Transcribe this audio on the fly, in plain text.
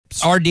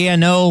RD, I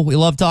know we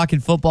love talking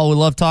football. We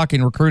love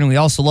talking recruiting. We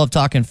also love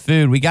talking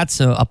food. We got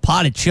a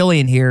pot of chili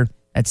in here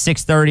at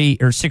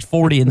 6:30 or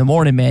 6:40 in the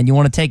morning, man. You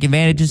want to take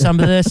advantage of some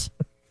of this?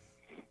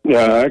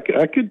 Yeah,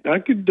 I could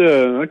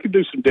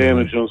do some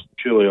damage on some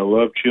chili. I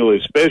love chili,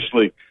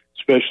 especially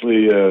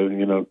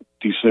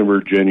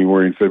December,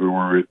 January, and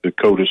February, the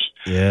coldest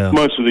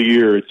months of the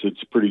year.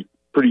 It's pretty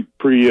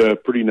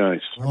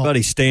nice. Our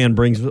buddy Stan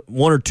brings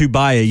one or two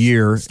by a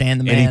year. Stan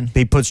the man.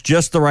 He puts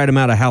just the right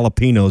amount of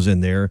jalapenos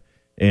in there,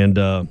 and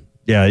I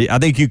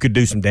think you could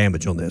do some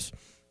damage on this.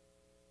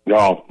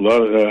 Oh,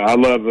 I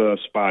love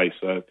spice.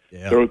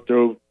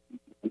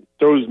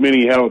 Throw as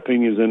many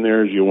jalapenos in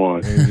there as you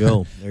want.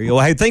 There you go.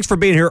 Hey, thanks for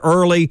being here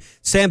early.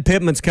 Sam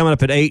Pittman's coming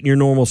up at 8 in your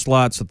normal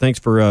slot, so thanks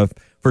for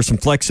some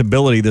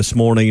flexibility this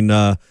morning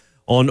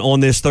on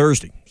this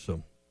Thursday.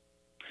 So,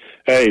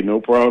 hey, no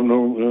problem.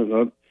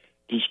 No,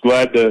 just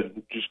glad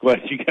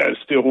you guys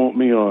still want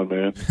me on,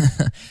 man.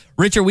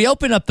 Richard, we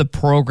opened up the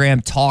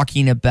program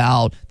talking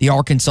about the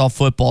Arkansas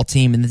football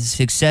team and the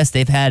success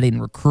they've had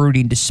in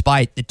recruiting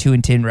despite the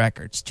 2-10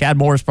 records. Chad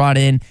Morris brought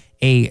in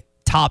a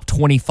top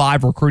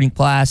 25 recruiting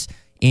class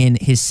in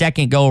his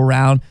second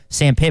go-around.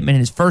 Sam Pittman, in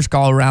his first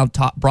go-around,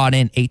 brought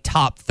in a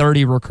top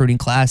 30 recruiting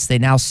class. They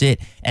now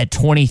sit at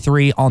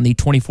 23 on the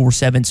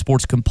 24/7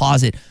 Sports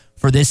Composite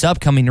for this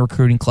upcoming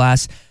recruiting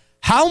class.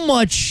 How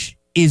much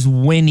is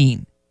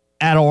winning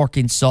at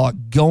Arkansas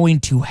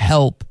going to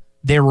help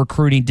their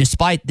recruiting,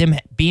 despite them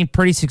being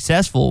pretty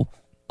successful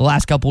the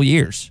last couple of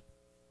years?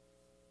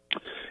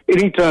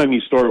 Anytime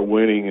you start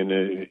winning and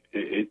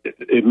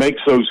it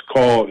makes those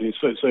calls,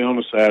 say on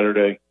a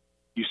Saturday,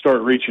 you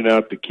start reaching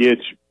out to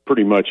kids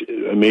pretty much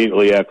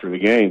immediately after the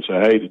game. Say,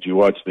 hey, did you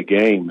watch the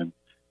game?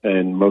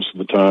 And most of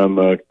the time,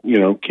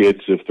 kids,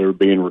 if they're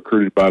being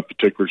recruited by a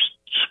particular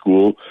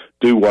school,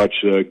 do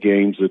watch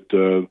games that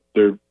the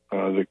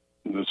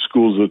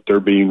schools that they're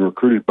being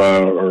recruited by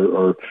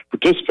or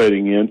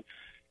participating in.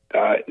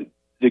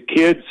 The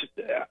kids,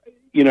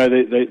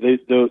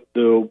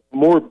 they'll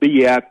more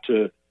be apt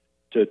to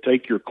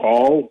take your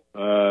call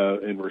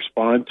and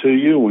respond to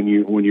you when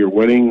you're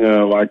winning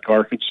like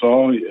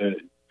Arkansas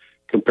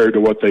compared to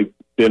what they've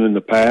been in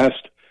the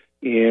past.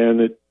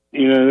 And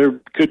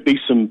there could be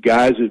some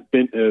guys that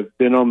have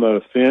been on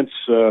the fence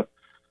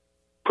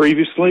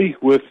previously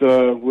with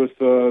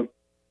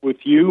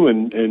you,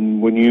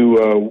 and when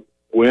you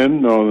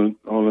win on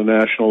the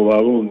national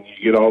level and you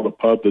get all the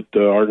pub that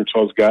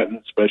Arkansas has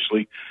gotten,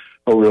 especially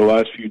over the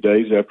last few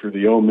days after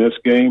the Ole Miss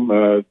game,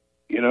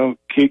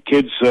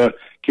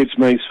 kids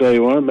may say,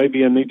 well,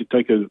 maybe I need to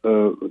take a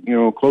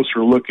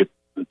closer look at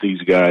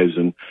these guys.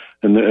 And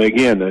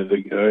again,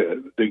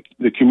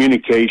 the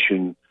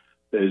communication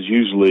is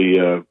usually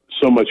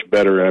so much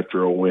better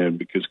after a win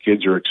because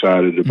kids are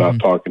excited about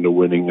talking to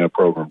winning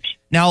programs.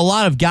 Now, a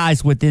lot of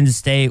guys within the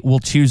state will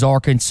choose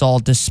Arkansas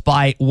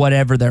despite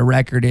whatever their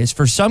record is.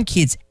 For some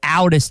kids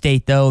out of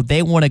state, though,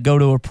 they want to go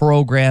to a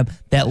program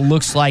that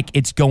looks like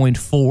it's going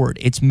forward.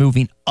 It's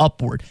moving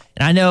upward.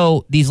 And I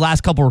know these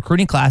last couple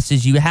recruiting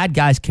classes, you had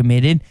guys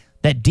committed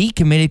that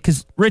decommitted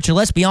because, Richard,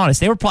 let's be honest,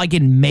 they were probably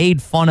getting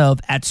made fun of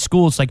at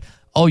school. It's like,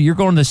 oh, you're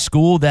going to the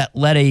school that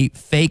let a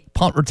fake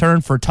punt return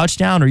for a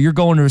touchdown, or you're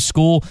going to a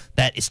school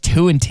that is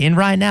 2-10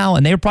 right now,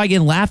 and they were probably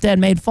getting laughed at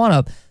and made fun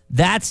of.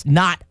 That's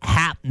not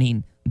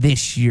happening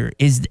this year.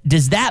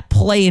 Does that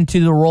play into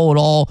the role at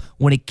all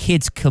when a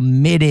kid's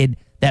committed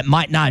that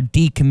might not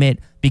decommit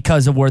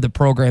because of where the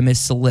program is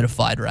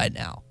solidified right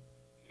now?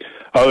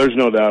 Oh, there's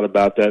no doubt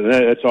about that. And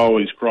that's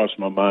always crossed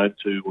my mind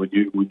too. When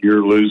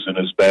you're losing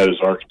as bad as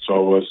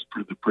Arkansas was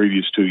for the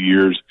previous 2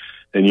 years,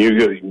 and do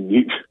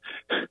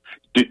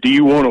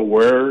you want to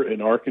wear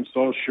an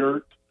Arkansas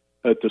shirt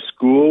at the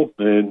school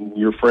and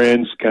your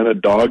friends kind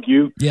of dog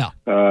you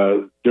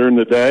during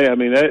the day? I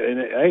mean,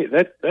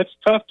 that's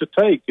tough to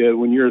take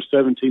when you're a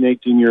 17,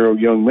 18-year-old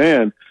young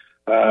man,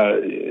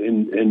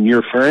 and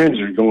your friends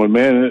are going,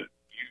 man,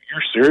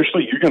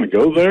 you're going to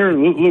go there?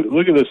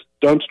 Look at this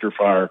dumpster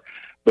fire.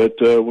 But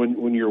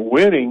when you're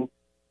winning,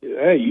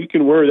 hey, you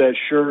can wear that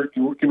shirt,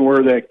 you can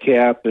wear that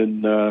cap,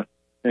 and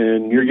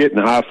you're getting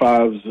high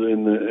fives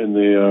in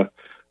the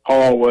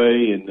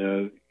hallway, and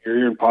you're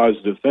hearing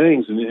positive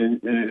things,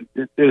 and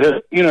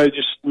it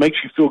just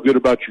makes you feel good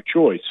about your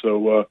choice.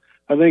 So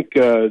I think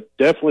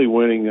definitely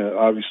winning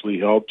obviously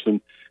helps, and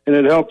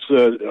it helps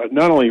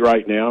not only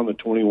right now in the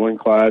 21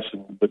 class,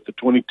 but the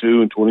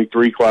 22 and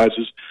 23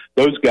 classes.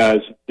 Those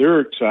guys,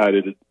 they're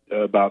excited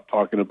about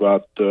talking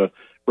about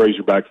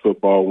Razorback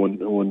football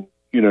when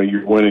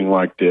you're winning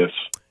like this.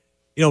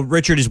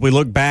 Richard, as we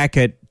look back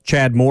at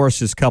Chad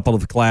Morris's couple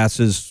of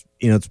classes,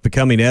 it's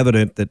becoming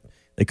evident that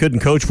they couldn't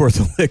coach worth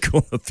a lick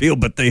on the field,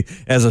 but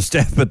as a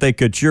staff, they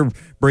could sure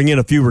bring in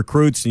a few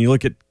recruits. And you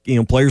look at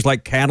players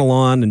like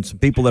Catalan and some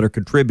people that are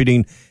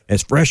contributing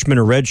as freshmen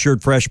or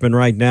redshirt freshmen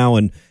right now,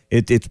 and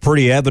it's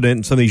pretty evident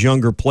in some of these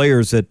younger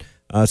players that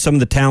some of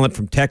the talent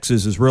from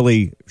Texas is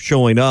really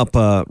showing up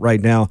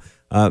right now.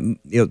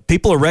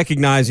 People are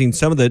recognizing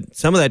some of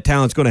that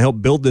talent's going to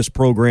help build this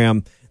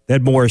program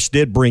that Morris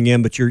did bring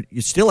in, but you're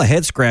still a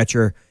head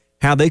scratcher.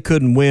 how they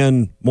couldn't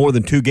win more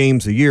than 2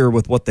 games a year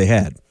with what they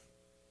had.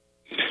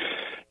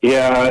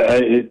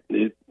 Yeah,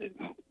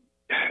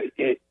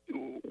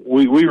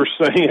 we were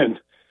saying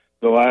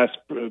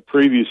the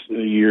previous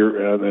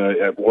year,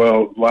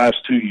 last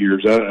 2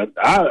 years.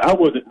 I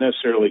wasn't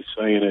necessarily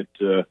saying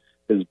it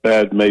as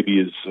bad,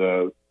 maybe as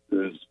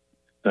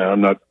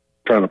I'm not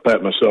trying to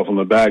pat myself on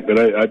the back, but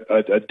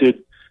I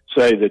did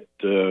say that,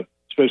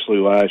 especially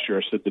last year,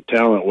 I said the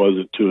talent was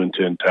a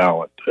 2-10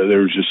 talent.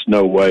 There was just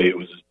no way it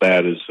was as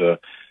bad as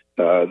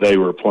they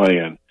were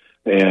playing.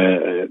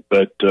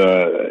 But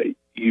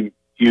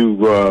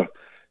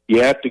you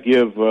have to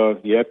give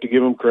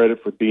them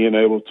credit for being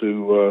able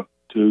to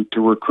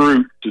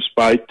recruit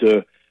despite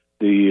the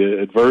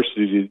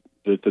adversity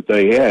that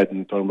they had.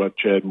 And talking about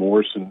Chad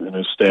Morris and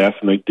his staff,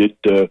 and they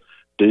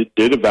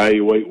did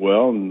evaluate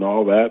well and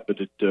all that, but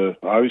it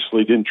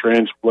obviously didn't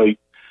translate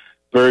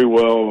very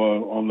well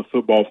on the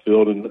football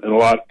field, and a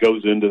lot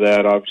goes into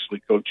that.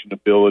 Obviously, coaching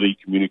ability,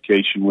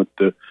 communication with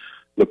the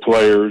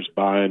players,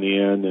 buying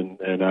in,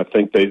 and I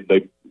think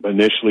they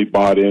initially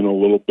bought in a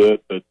little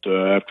bit, but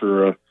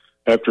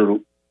after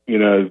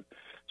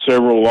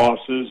several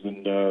losses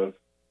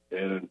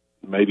and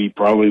maybe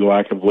probably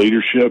lack of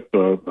leadership,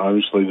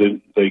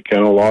 obviously they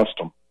kind of lost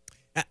them.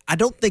 I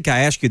don't think I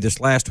asked you this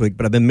last week,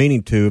 but I've been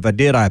meaning to. If I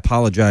did, I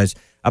apologize.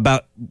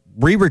 About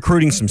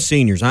re-recruiting some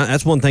seniors.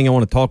 That's one thing I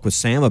want to talk with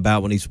Sam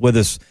about when he's with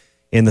us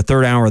in the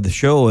third hour of the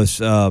show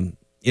is,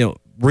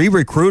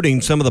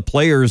 re-recruiting some of the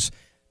players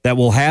that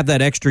will have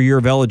that extra year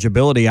of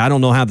eligibility. I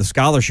don't know how the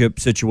scholarship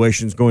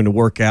situation is going to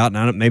work out,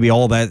 and maybe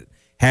all that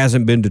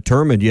hasn't been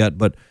determined yet,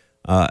 but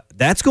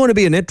that's going to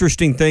be an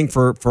interesting thing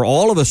for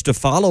all of us to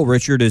follow,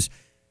 Richard, is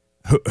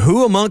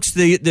who amongst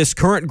this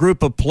current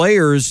group of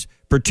players,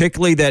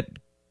 particularly that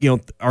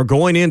are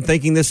going in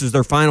thinking this is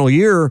their final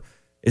year,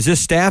 is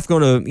this staff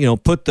going to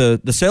put the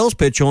sales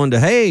pitch on to,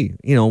 hey,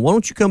 why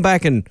don't you come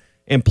back and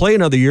play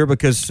another year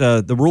because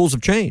the rules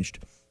have changed?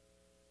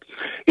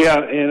 Yeah,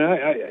 and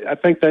I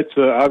think that's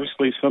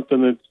obviously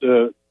something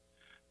that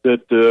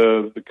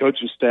the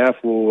coaching staff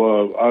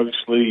will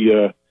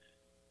obviously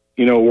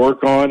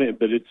work on it,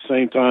 but at the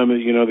same time,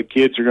 the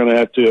kids are going to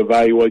have to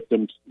evaluate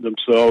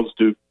themselves.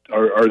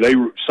 Are they?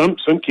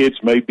 Some kids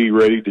may be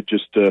ready to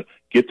just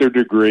get their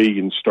degree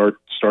and start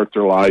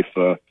their life,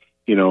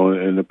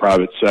 in the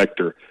private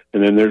sector,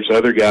 and then there's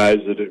other guys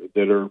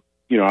that are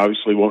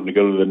obviously wanting to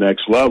go to the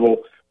next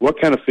level.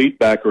 What kind of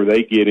feedback are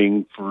they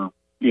getting for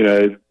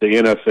the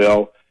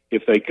NFL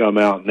if they come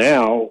out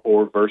now,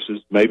 or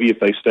versus maybe if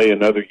they stay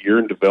another year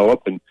and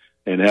develop and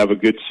have a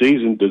good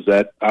season? Does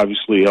that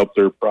obviously help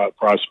their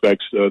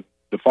prospects the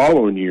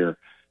following year?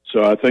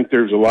 So I think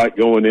there's a lot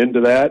going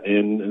into that,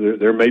 and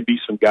there may be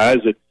some guys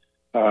that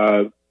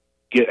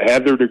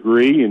have their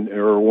degree and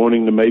are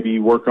wanting to maybe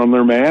work on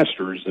their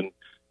masters and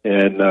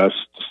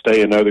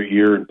stay another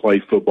year and play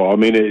football. I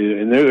mean,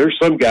 and there's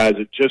some guys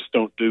that just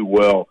don't do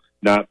well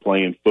not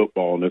playing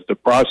football, and if the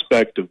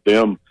prospect of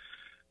them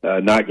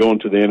not going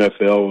to the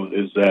NFL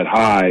is that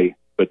high,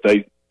 but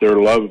their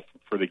love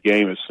for the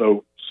game is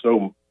so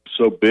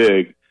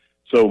big,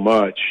 so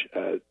much.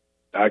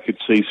 I could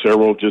see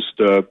several just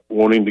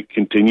wanting to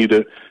continue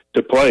to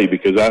play,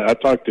 because I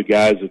talk to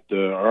guys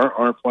that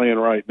aren't playing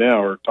right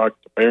now, or talk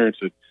to parents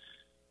that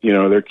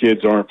their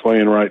kids aren't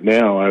playing right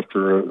now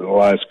after the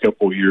last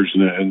couple of years,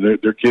 and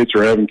their kids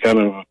are having kind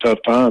of a tough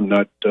time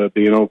not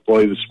being able to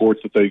play the sports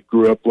that they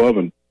grew up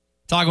loving.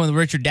 Talking with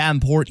Richard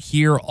Davenport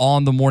here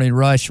on the Morning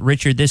Rush.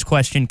 Richard, this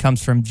question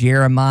comes from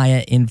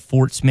Jeremiah in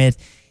Fort Smith.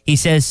 He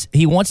says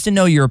he wants to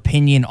know your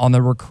opinion on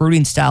the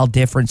recruiting style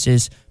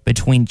differences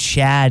between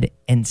Chad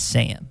and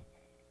Sam.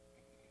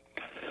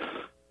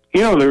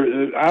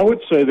 I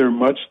would say they're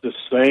much the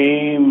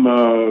same,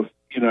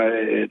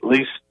 at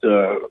least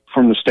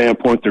from the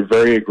standpoint they're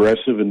very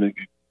aggressive in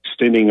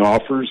extending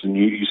offers. And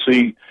you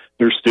see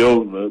they're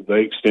still,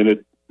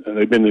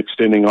 they've been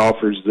extending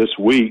offers this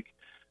week.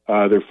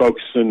 They're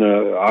focusing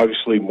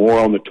obviously more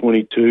on the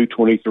 22,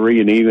 23,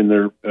 and even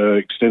they're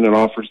extending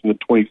offers in the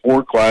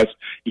 24 class.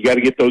 You got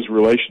to get those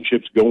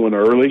relationships going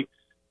early.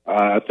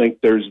 I think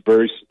there's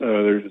a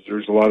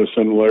lot of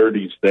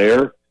similarities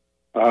there.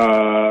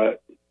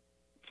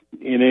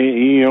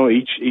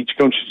 Each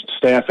coaching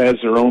staff has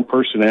their own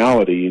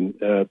personality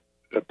and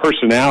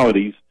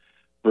personalities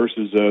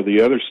versus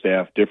the other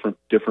staff. Different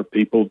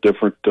people,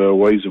 different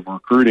ways of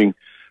recruiting.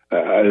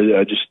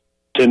 I just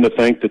tend to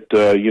think that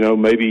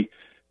maybe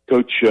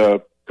Coach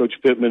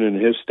Pittman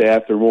and his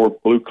staff, they're more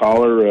blue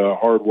collar,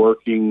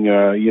 hardworking.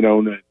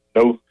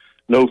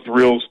 No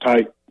thrills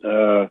type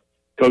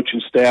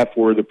coaching staff.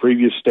 Where the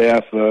previous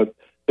staff,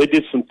 they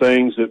did some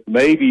things that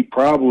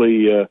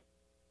probably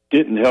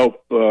didn't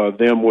help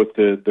them with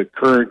the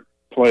current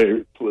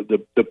player,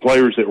 the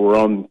players that were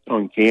on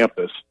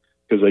campus,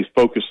 because they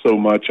focused so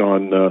much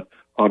on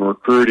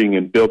recruiting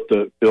and built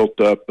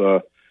up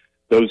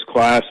those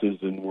classes,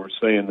 and were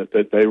saying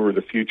that they were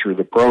the future of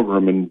the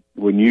program. And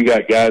when you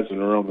got guys that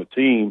are on the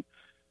team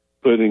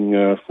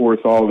putting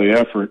forth all the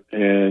effort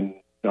and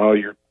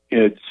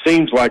it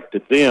seems like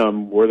to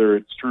them, whether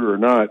it's true or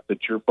not,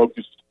 that you're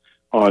focused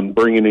on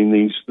bringing in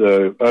these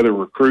other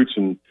recruits,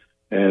 and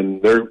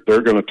they're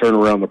going to turn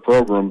around the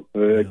program.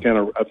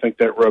 I think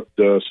that rubbed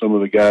some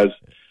of the guys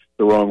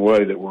the wrong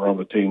way that were on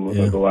the team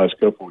the last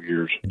couple of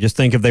years. Just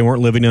think if they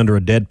weren't living under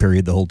a dead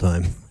period the whole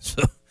time,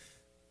 so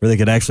where they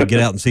could actually get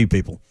out and see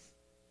people.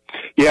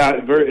 Yeah,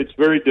 it's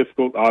very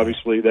difficult.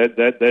 Obviously, that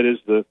is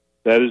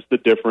the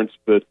difference.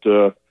 But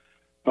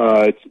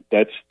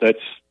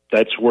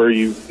that's where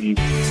you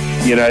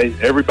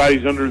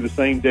everybody's under the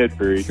same dead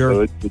period.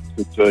 Sure. So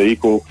it's an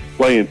equal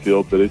playing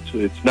field. But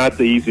it's not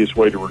the easiest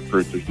way to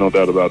recruit. There's no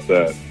doubt about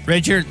that.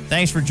 Richard,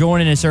 thanks for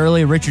joining us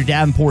early. Richard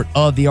Davenport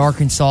of the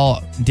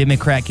Arkansas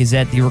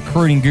Democrat-Gazette, the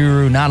recruiting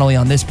guru, not only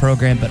on this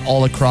program but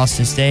all across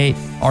the state.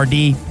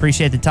 RD,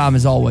 appreciate the time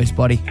as always,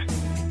 buddy.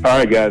 All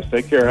right, guys.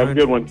 Take care. Have a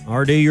good one.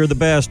 RD, you're the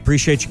best.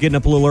 Appreciate you getting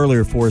up a little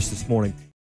earlier for us this morning.